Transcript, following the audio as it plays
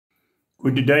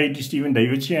Good day, it is Stephen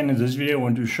Davids here, and in this video I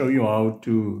want to show you how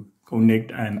to connect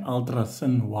an ultra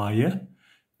thin wire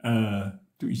to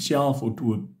itself or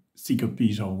to a thicker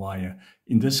piece of wire.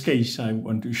 In this case, I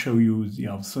want to show you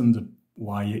how thin the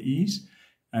wire is,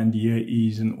 and here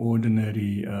is an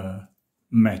ordinary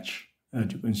match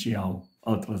that you can see how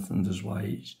ultra thin this wire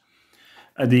is.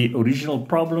 The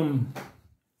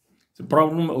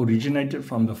problem originated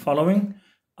from the following.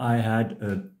 I had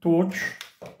a torch.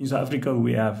 In South Africa,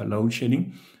 we have a load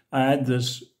shedding. I had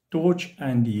this torch,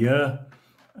 and here,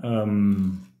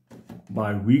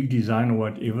 by weak design or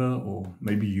whatever, or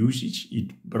maybe usage,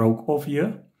 it broke off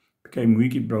here, became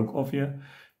weak, it broke off here.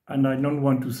 And I don't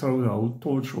want to throw the whole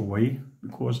torch away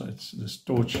because this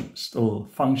torch still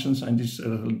functions and it's a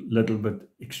little bit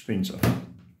expensive.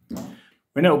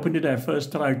 When I opened it, I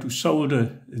first tried to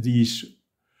solder these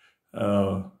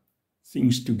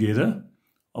things together.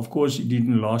 Of course, it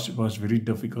didn't last. It was very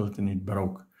difficult and it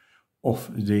broke off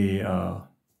the, I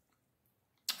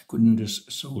couldn't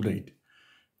just solder it.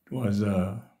 It was,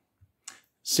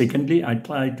 secondly, I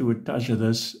tried to attach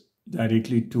this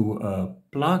directly to a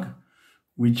plug,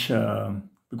 which,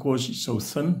 because it's so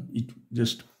thin, it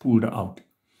just pulled out.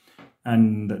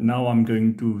 And now I'm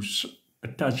going to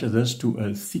attach this to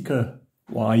a thicker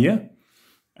wire.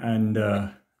 And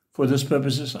for this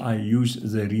purposes, I use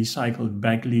the recycled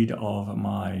back lead of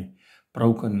my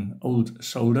broken old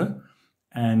solder.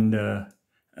 And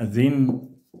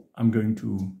then I'm going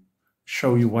to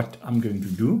show you what I'm going to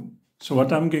do. So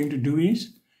what I'm going to do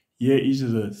is, here is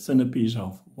the thinner piece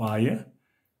of wire.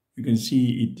 You can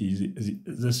see it is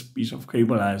this piece of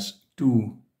cable has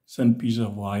two thin pieces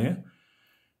of wire.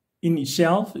 In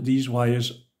itself, these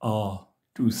wires are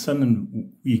too thin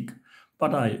and weak.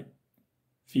 But I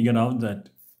figured out that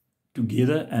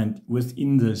together and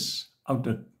within this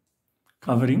outer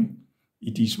covering,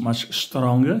 it is much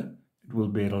stronger. It will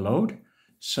bear a load.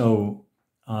 So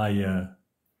I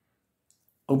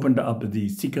opened up the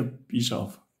thicker piece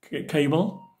of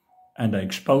cable and I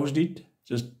exposed it,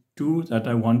 just two that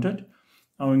I wanted.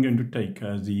 Now I'm going to take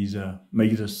these,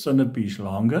 make the thinner piece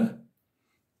longer,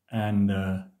 and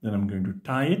then I'm going to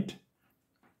tie it.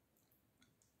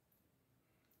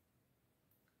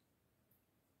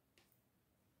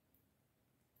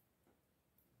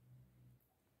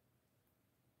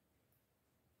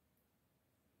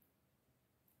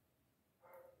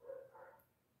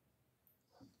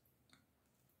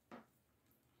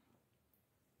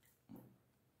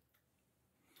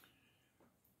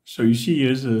 So you see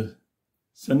here's a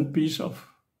thin piece of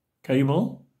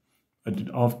cable, but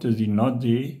after the knot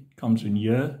there, it comes in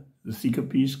here, the thicker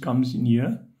piece comes in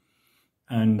here,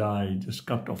 and I just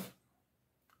cut off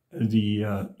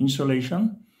the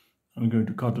insulation. I'm going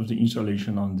to cut off the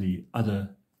insulation on the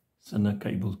other thinner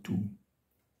cable too.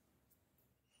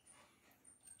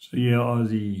 So here are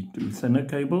the two thinner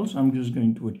cables. I'm just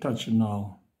going to attach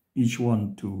now each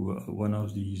one to one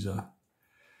of these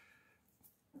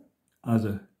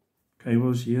other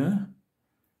cables here.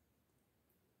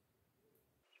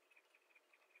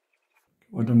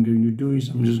 What I'm going to do is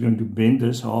I'm just going to bend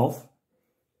this half.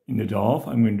 In the half,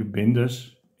 I'm going to bend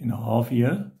this in half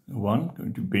here. I'm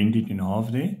going to bend it in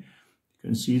half there. You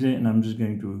can see there, and I'm just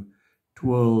going to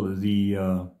twirl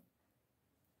the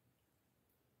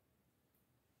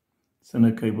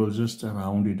thinner cable just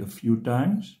around it a few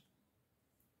times.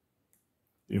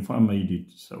 If I made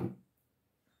it so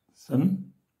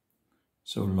thin,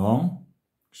 so long,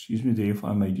 excuse me, there if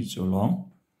I made it so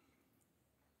long,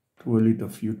 twirl it a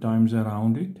few times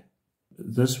around it.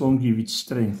 This won't give it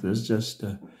strength, this just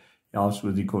helps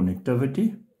with the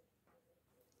connectivity.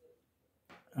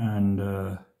 And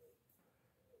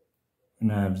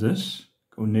when I have this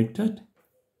connected,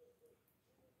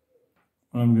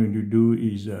 what I'm going to do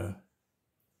is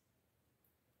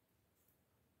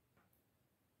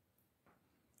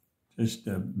just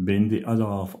bend the other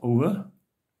half over.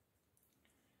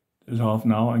 This half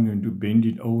now I'm going to bend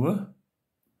it over,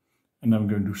 and I'm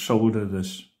going to solder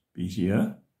this piece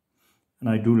here, and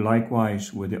I do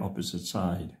likewise with the opposite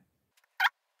side.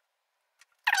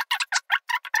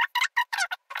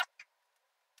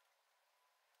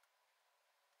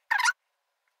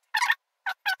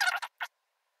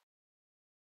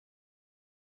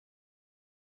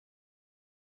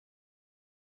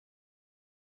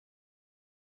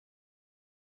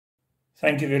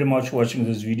 Thank you very much for watching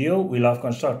this video. We love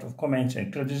constructive comments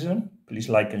and criticism. Please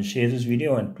like and share this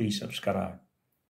video, and please subscribe.